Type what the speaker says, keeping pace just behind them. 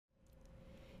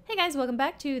Hey guys, welcome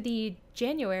back to the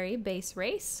January base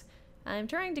race. I'm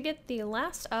trying to get the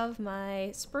last of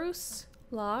my spruce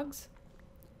logs,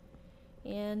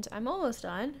 and I'm almost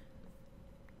done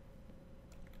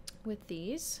with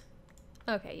these.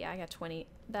 Okay, yeah, I got 20.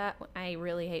 I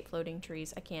really hate floating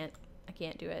trees. I can't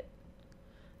do it.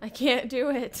 I can't do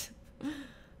it.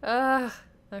 Ugh.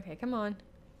 Okay, come on.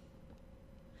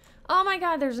 Oh my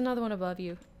god, there's another one above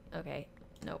you. Okay,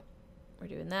 nope. We're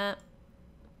doing that.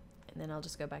 And then I'll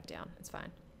just go back down. It's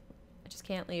fine. I just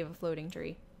can't leave a floating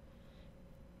tree.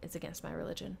 It's against my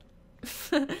religion.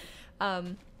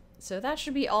 So that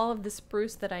should be all of the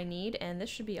spruce that I need, and this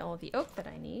should be all of the oak that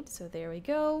I need. So there we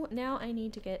go. Now I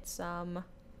need to get some...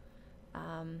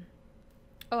 oh,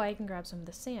 I can grab some of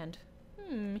the sand.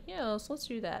 Yes, let's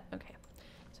do that. Okay.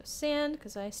 So sand,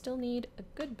 because I still need a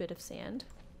good bit of sand.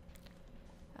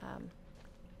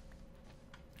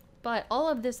 But all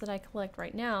of this that I collect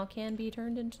right now can be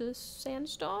turned into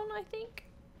sandstone, I think.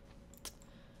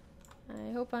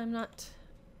 I hope I'm not,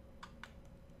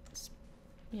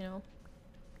 you know,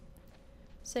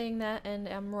 saying that and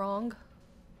I'm wrong.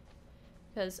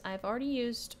 Because I've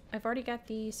already got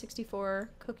the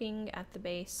 64 cooking at the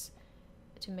base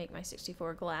to make my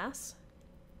 64 glass.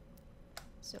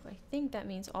 So I think that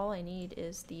means all I need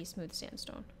is the smooth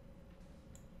sandstone.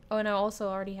 Oh, and I also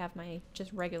already have my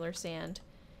just regular sand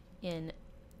in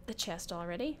the chest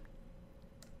already.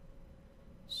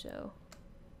 So,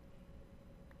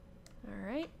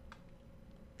 alright.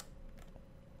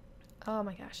 Oh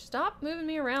my gosh, stop moving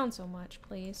me around so much,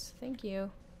 please. Thank you.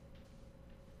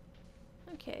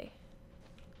 Okay.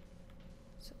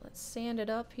 So let's sand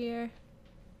it up here.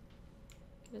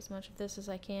 Get as much of this as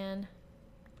I can.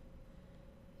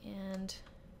 And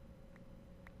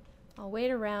I'll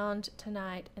wait around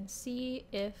tonight and see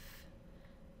if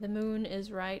the moon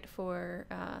is right for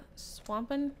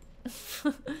swamping.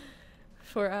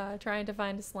 For trying to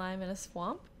find a slime in a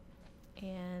swamp.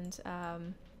 And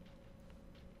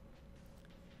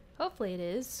hopefully it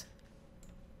is.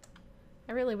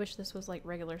 I really wish this was like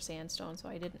regular sandstone so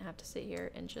I didn't have to sit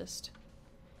here and just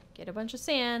get a bunch of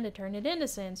sand and turn it into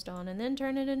sandstone and then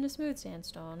turn it into smooth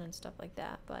sandstone and stuff like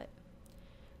that, but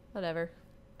whatever.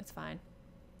 It's fine.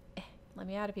 Let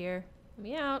me out of here. Let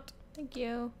me out. Thank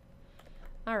you.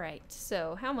 Alright,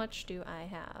 so how much do I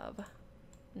have?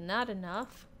 Not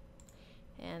enough.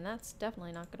 And that's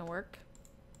definitely not going to work.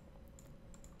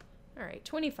 Alright,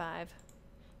 25.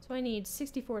 So I need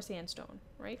 64 sandstone,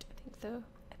 right?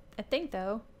 I think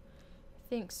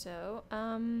so.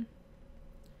 Are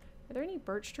there any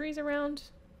birch trees around?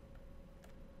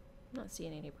 I'm not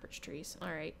seeing any birch trees.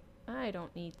 Alright, I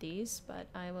don't need these, but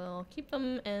I will keep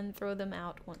them and throw them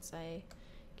out once I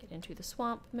get into the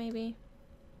swamp, maybe.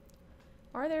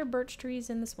 Are there birch trees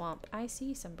in the swamp? I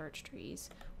see some birch trees.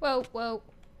 Whoa, whoa,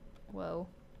 whoa.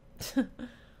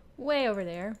 Way over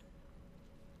there.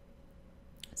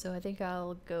 So I think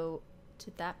I'll go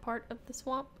to that part of the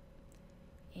swamp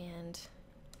and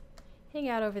hang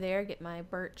out over there, get my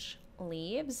birch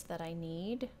leaves that I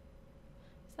need. Is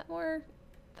that more?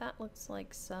 That looks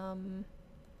like some...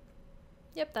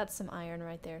 Yep, that's some iron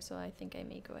right there, so I think I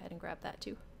may go ahead and grab that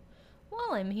too.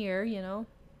 While I'm here, you know,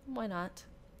 why not?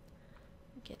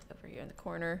 Get over here in the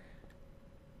corner.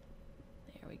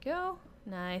 There we go.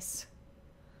 Nice.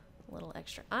 A little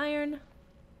extra iron.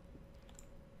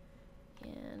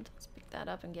 And let's pick that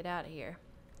up and get out of here.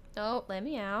 Oh, let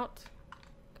me out.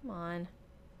 Come on.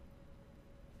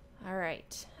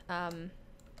 Alright.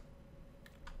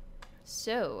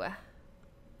 So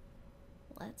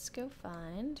let's go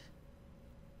find...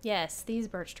 Yes, these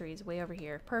birch trees way over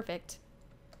here. Perfect.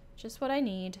 Just what I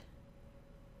need.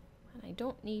 And I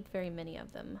don't need very many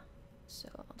of them. So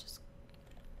I'll just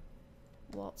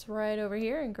waltz right over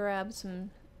here and grab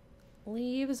some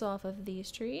leaves off of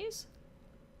these trees.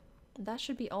 That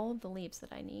should be all of the leaves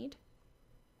that I need.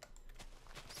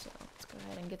 So let's go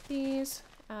ahead and get these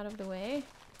out of the way.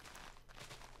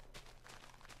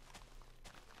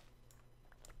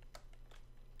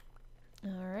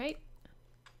 Alright.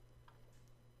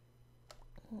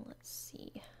 Let's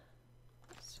see.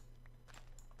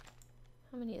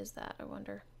 How many is that, I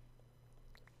wonder?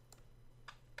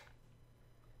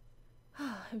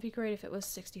 It'd be great if it was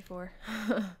 64.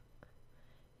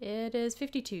 It is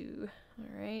 52.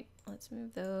 Alright, let's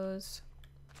move those.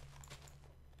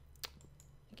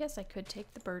 I guess I could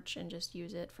take the birch and just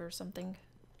use it for something.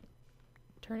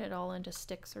 Turn it all into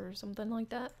sticks or something like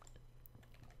that.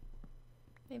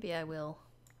 Maybe I will.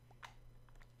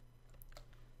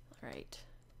 Alright.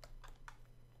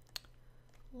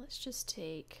 Let's just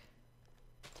take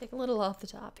a little off the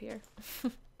top here.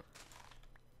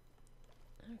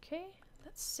 Okay,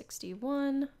 that's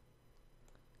 61.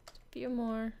 few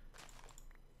more.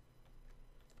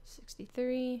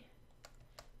 63.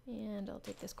 And I'll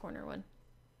take this corner one.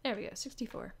 There we go,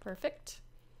 64. Perfect.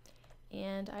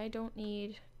 And I don't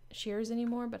need shears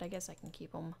anymore, but I guess I can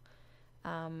keep them.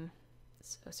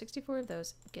 So 64 of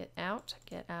those. Get out,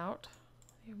 get out.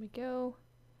 Here we go.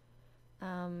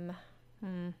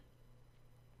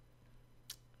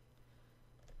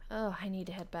 Oh, I need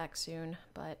to head back soon,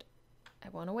 but I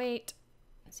want to wait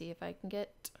and see if I can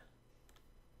get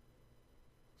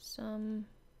some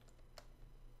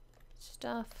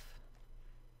stuff.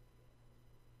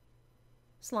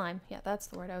 Slime. Yeah, that's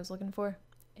the word I was looking for.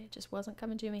 It just wasn't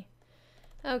coming to me.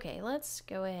 Okay, let's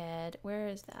go ahead. Where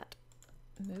is that?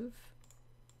 Move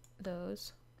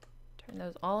those. Turn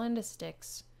those all into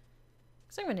sticks.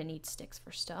 Because I'm going to need sticks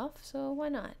for stuff, so why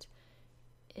not?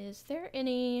 Is there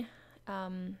any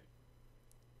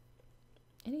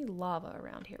lava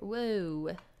around here?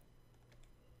 Whoa.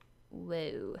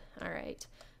 Whoa. Alright.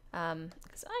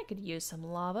 Because I could use some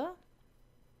lava.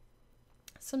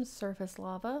 Some surface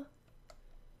lava.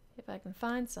 If I can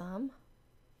find some.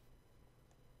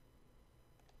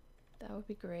 That would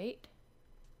be great.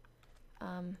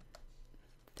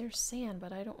 There's sand,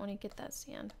 but I don't want to get that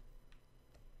sand.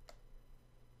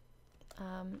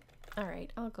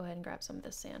 Alright, I'll go ahead and grab some of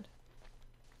this sand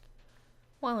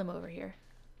while I'm over here.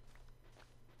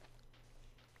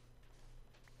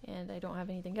 And I don't have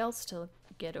anything else to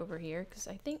get over here, because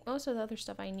I think most of the other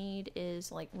stuff I need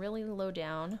is like really low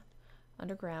down,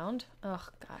 underground. Oh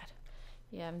god.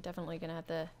 Yeah, I'm definitely gonna have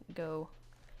to go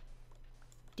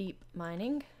deep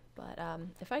mining, but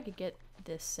if I could get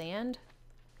this sand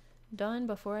done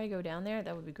before I go down there,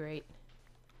 that would be great.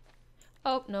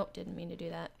 Oh, nope, didn't mean to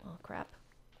do that. Oh, crap.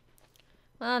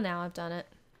 Well, now I've done it.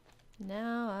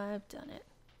 Now I've done it.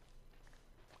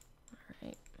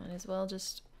 Alright, might as well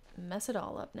just mess it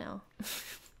all up now.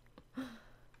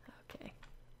 Okay.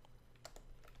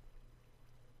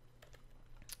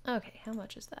 Okay, how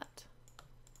much is that?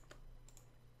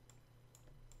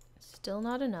 Still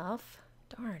not enough.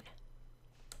 Darn.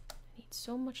 I need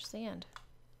so much sand.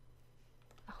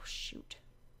 Oh, shoot.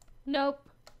 Nope.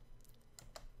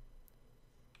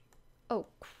 Oh,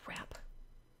 crap.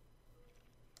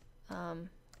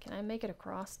 Can I make it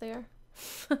across there?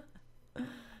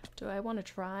 Do I want to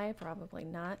try? Probably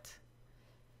not.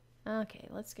 Okay,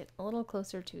 let's get a little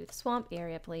closer to the swamp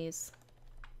area, please.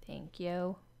 Thank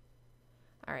you.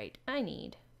 Alright, I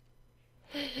need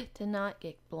to not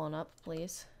get blown up,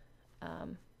 please. I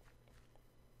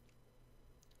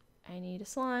need a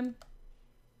slime.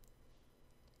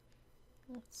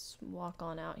 Let's walk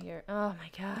on out here. Oh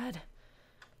my god.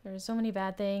 There are so many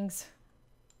bad things.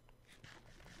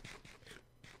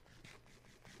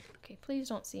 Okay, please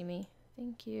don't see me.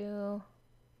 Thank you.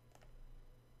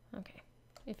 Okay.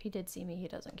 If he did see me, he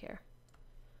doesn't care.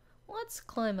 Let's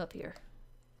climb up here.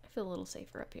 I feel a little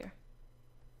safer up here.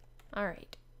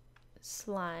 Alright.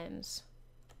 Slimes.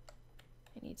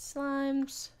 I need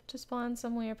slimes to spawn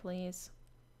somewhere, please.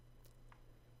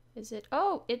 Is it?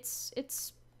 Oh, it's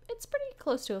pretty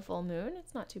close to a full moon.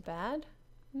 It's not too bad.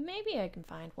 Maybe I can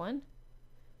find one.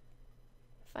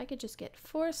 If I could just get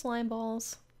 4 slime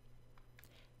balls,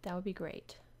 that would be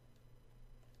great.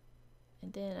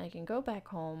 And then I can go back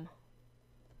home,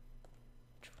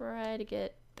 try to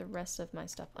get the rest of my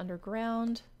stuff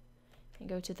underground, and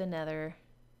go to the nether.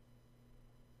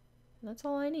 And that's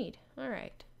all I need.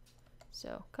 Alright.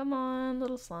 So, come on,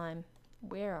 little slime.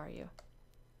 Where are you?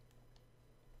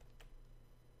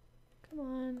 Come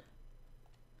on.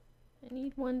 I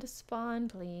need one to spawn,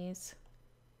 please.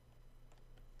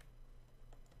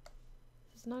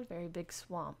 This is not a very big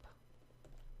swamp.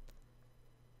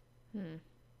 I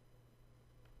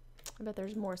bet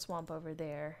there's more swamp over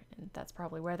there, and that's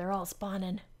probably where they're all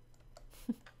spawning.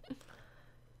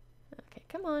 Okay,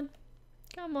 come on.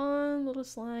 Come on, little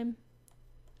slime.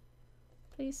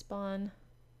 Please spawn.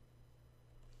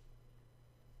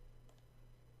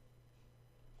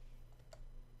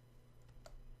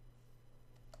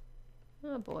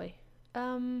 Oh boy.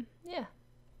 Yeah.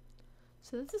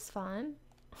 So this is fun.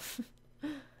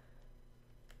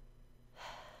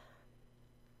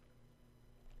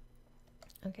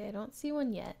 Okay, I don't see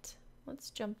one yet.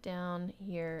 Let's jump down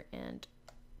here and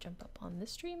jump up on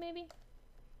this tree, maybe?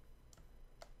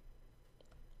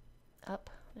 Up.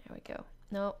 There we go.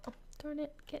 No. Oh, darn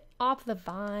it. Get off the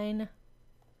vine.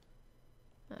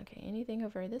 Okay, anything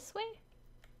over this way?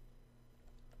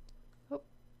 Oh,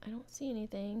 I don't see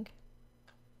anything.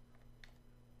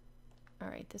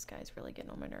 Alright, this guy's really getting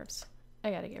on my nerves.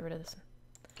 I gotta get rid of this.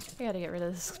 I gotta get rid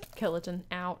of this skeleton.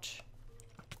 Ouch.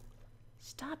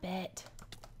 Stop it.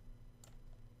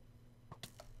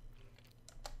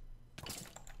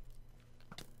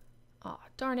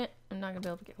 Darn it. I'm not gonna be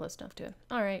able to get close enough to him.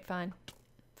 Alright, fine.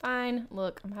 Fine.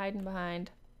 Look, I'm hiding behind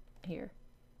here.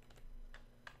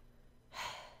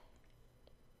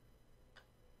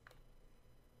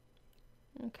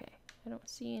 Okay. I don't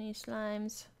see any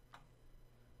slimes.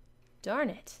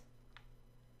 Darn it.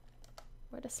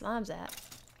 Where the slimes at?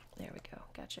 There we go.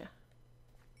 Gotcha.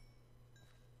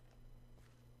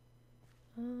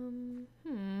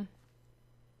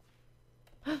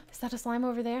 Is that a slime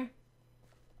over there?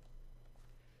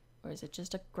 Or is it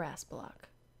just a grass block?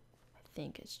 I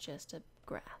think it's just a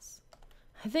grass.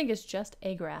 I think it's just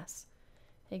a grass.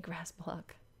 A grass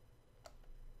block.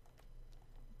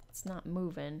 It's not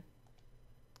moving.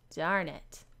 Darn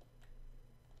it.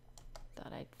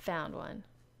 Thought I'd found one.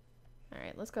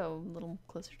 Alright, let's go a little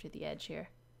closer to the edge here.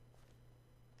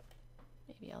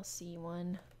 Maybe I'll see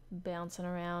one bouncing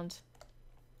around.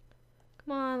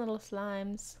 Come on, little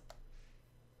slimes.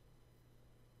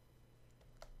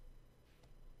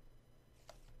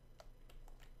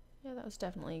 Yeah, that was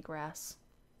definitely grass.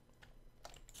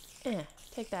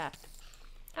 Take that.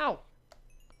 Ow!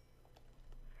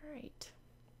 Alright.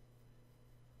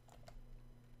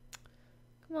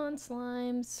 Come on,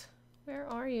 slimes. Where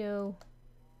are you?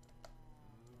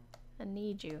 I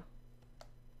need you.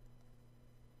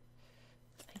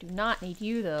 I do not need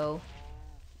you, though.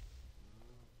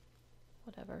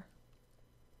 Whatever.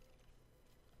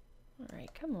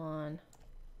 Alright, come on.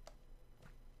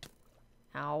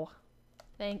 Ow.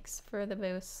 Thanks for the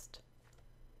boost.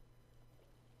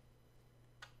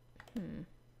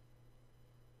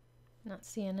 Not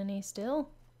seeing any still.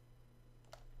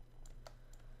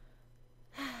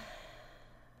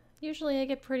 Usually I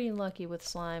get pretty lucky with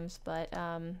slimes, but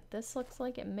this looks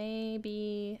like it may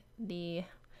be the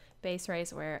base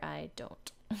race where I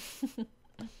don't. Alright,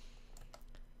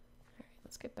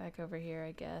 let's get back over here,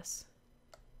 I guess.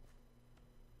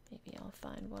 Maybe I'll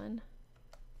find one.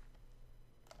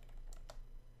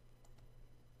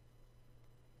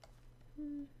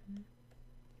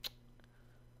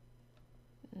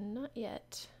 Not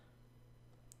yet.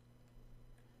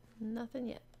 Nothing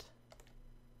yet.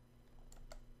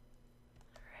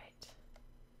 Alright.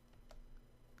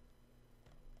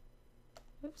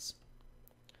 Oops.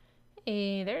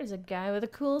 Hey, there's a guy with a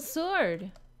cool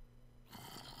sword.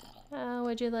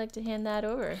 Would you like to hand that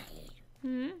over?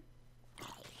 Could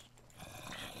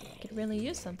really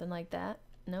use something like that.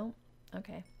 No?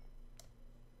 Okay.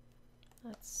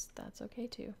 That's okay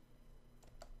too.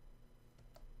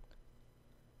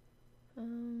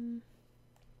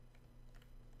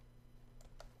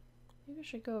 Maybe I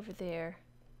should go over there.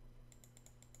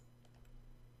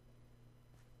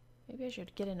 Maybe I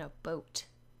should get in a boat.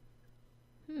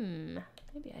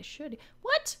 Maybe I should.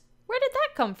 What? Where did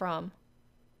that come from?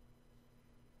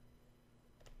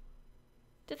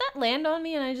 Did that land on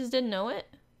me and I just didn't know it?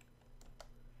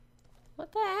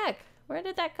 What the heck? Where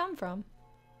did that come from?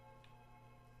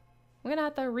 I'm gonna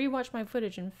have to rewatch my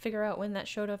footage and figure out when that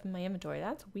showed up in my inventory.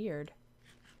 That's weird.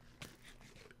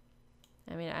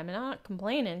 I mean, I'm not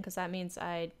complaining because that means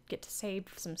I get to save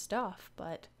some stuff,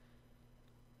 but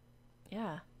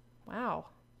yeah. Wow.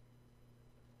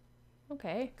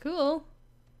 Okay, cool.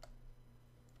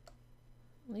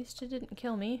 At least it didn't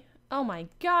kill me. Oh my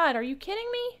god, are you kidding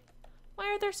me? Why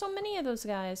are there so many of those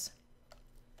guys?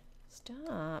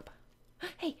 Stop.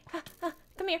 Hey,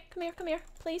 come here, come here, come here.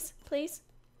 Please, please.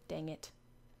 Dang it.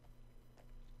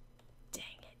 Dang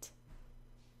it.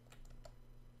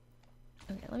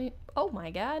 Okay, let me... Oh my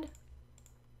god.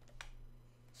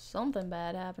 Something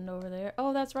bad happened over there.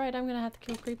 Oh, that's right. I'm gonna have to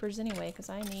kill creepers anyway because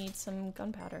I need some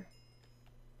gunpowder.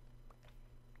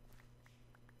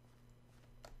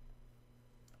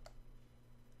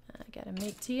 I gotta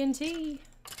make TNT.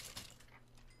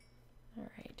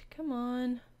 Alright, come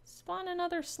on. Spawn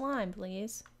another slime,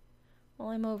 please. While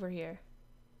I'm over here.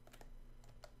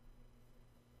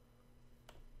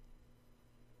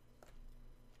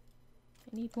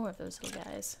 I need more of those little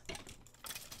guys.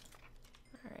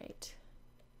 Alright.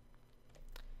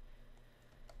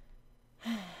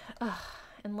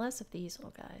 And less of these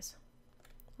little guys.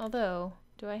 Although,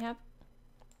 do I have...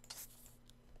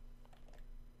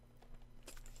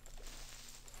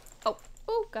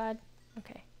 Oh, God.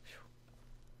 Okay.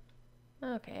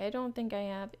 Okay, I don't think I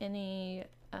have any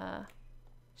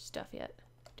stuff yet,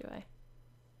 do I?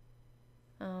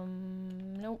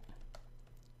 Nope.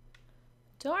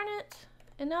 Darn it!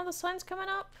 And now the sun's coming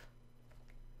up?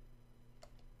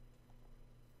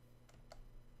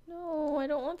 No, I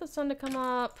don't want the sun to come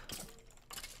up.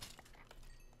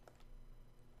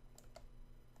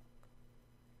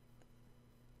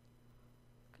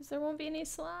 Because there won't be any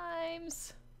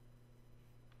slimes.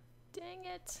 Dang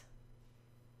it.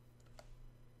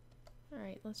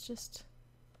 Alright, let's just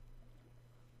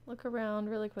look around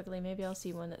really quickly. Maybe I'll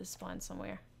see one that is spawned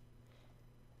somewhere.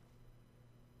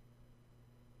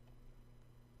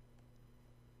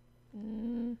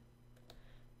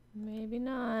 Maybe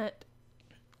not.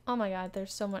 Oh my god,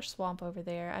 there's so much swamp over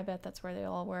there. I bet that's where they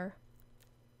all were.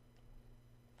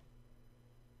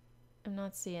 I'm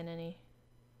not seeing any.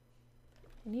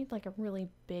 I need like a really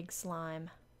big slime.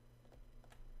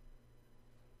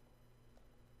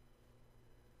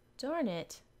 Darn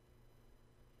it.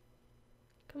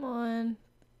 Come on.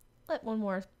 Let one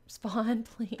more spawn,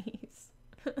 please.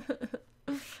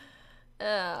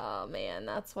 Oh man,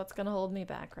 that's what's gonna hold me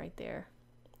back right there.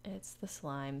 It's the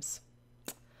slimes.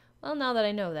 Well, now that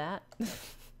I know that,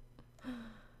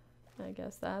 I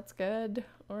guess that's good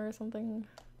or something.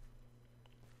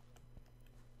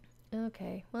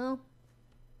 Okay, well,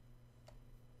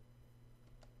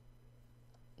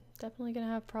 definitely gonna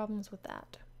have problems with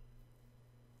that.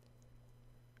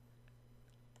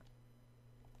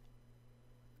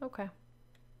 Okay.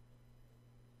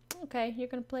 Okay, you're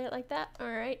gonna play it like that?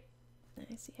 Alright.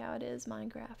 I see how it is,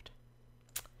 Minecraft.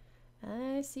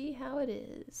 I see how it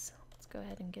is. Let's go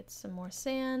ahead and get some more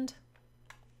sand.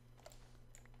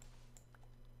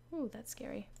 Ooh, that's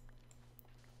scary.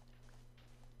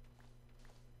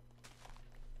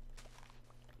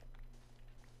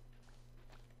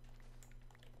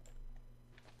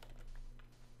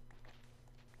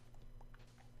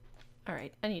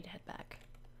 Alright, I need to head back.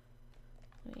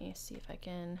 Let me see if I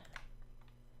can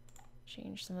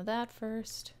change some of that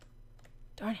first.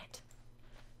 Darn it.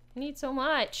 I need so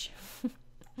much.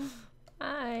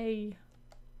 Okay,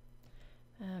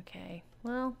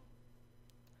 well.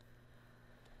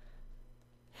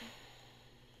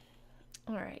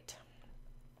 Alright.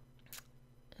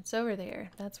 It's over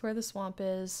there. That's where the swamp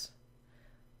is.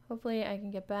 Hopefully I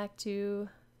can get back to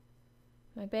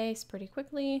my base pretty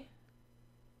quickly.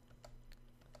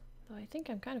 Though I think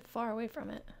I'm kind of far away from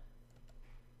it.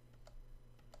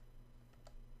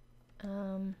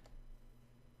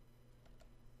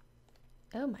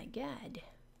 Oh my god.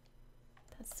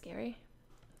 That's scary.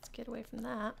 Let's get away from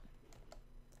that.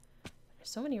 There's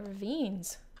so many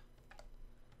ravines.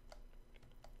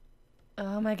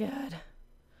 Oh my god.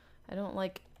 I don't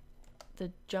like the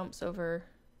jumps over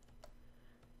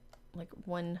like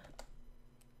one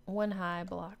high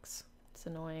blocks. It's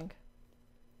annoying.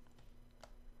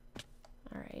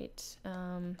 Alright,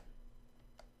 I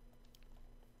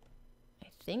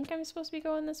think I'm supposed to be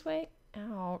going this way.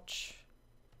 Ouch.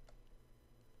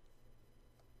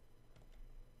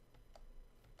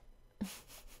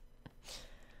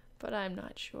 But I'm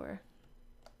not sure.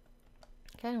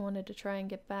 Kind of wanted to try and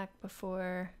get back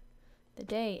before the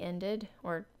day ended,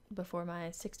 or before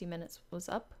my 60 minutes was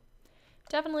up.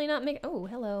 Definitely not make— oh,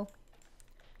 hello.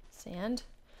 Sand.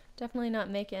 Definitely not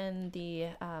making the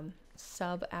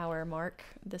sub-hour mark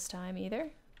this time either.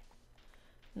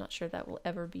 I'm not sure that will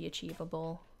ever be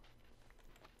achievable.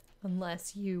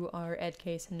 Unless you are Ed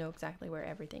Case and know exactly where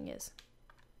everything is.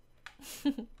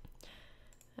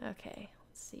 Okay,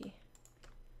 let's see.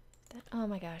 That— oh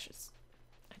my gosh,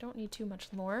 I don't need too much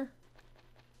more.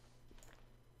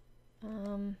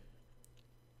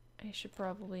 I should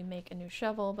probably make a new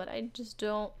shovel, but I just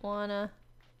don't wanna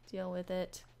deal with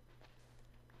it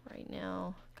right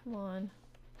now. Come on.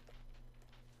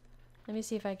 Let me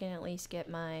see if I can at least get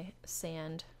my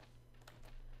sand.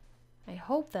 I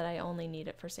hope that I only need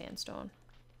it for sandstone.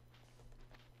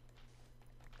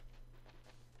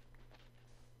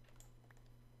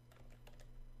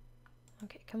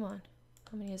 Okay, come on.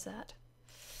 How many is that?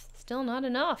 Still not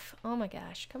enough. Oh my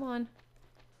gosh, come on.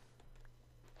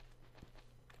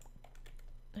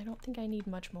 I don't think I need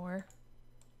much more.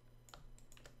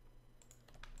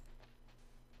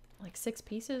 Like 6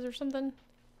 pieces or something?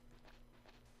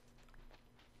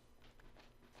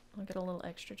 I'll get a little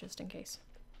extra just in case.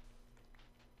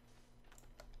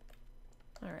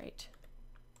 Alright.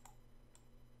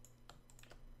 I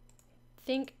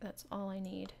think that's all I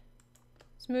need.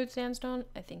 Smooth sandstone?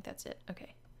 I think that's it.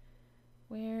 Okay.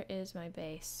 Where is my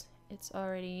base? It's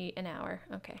already an hour.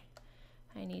 Okay.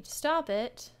 I need to stop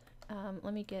it.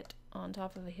 Let me get on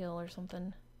top of a hill or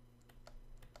something.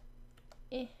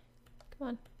 Come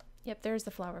on. Yep, there's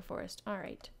the flower forest.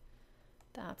 Alright.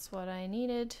 That's what I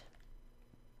needed.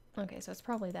 Okay, so it's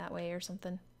probably that way or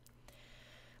something.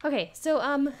 Okay,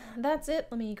 so that's it.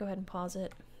 Let me go ahead and pause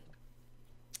it.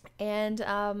 And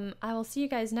I will see you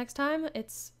guys next time.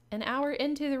 It's an hour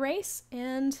into the race,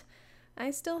 and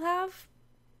I still have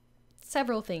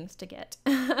several things to get.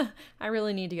 I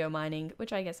really need to go mining,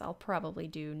 which I guess I'll probably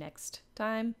do next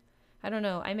time. I don't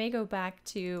know. I may go back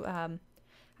to...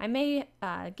 I may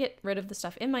get rid of the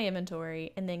stuff in my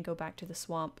inventory and then go back to the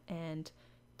swamp and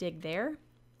dig there.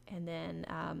 And then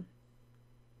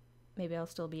maybe I'll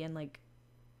still be in like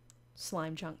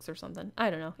slime chunks or something. I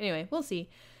don't know. Anyway, we'll see.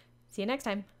 See you next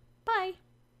time. Bye!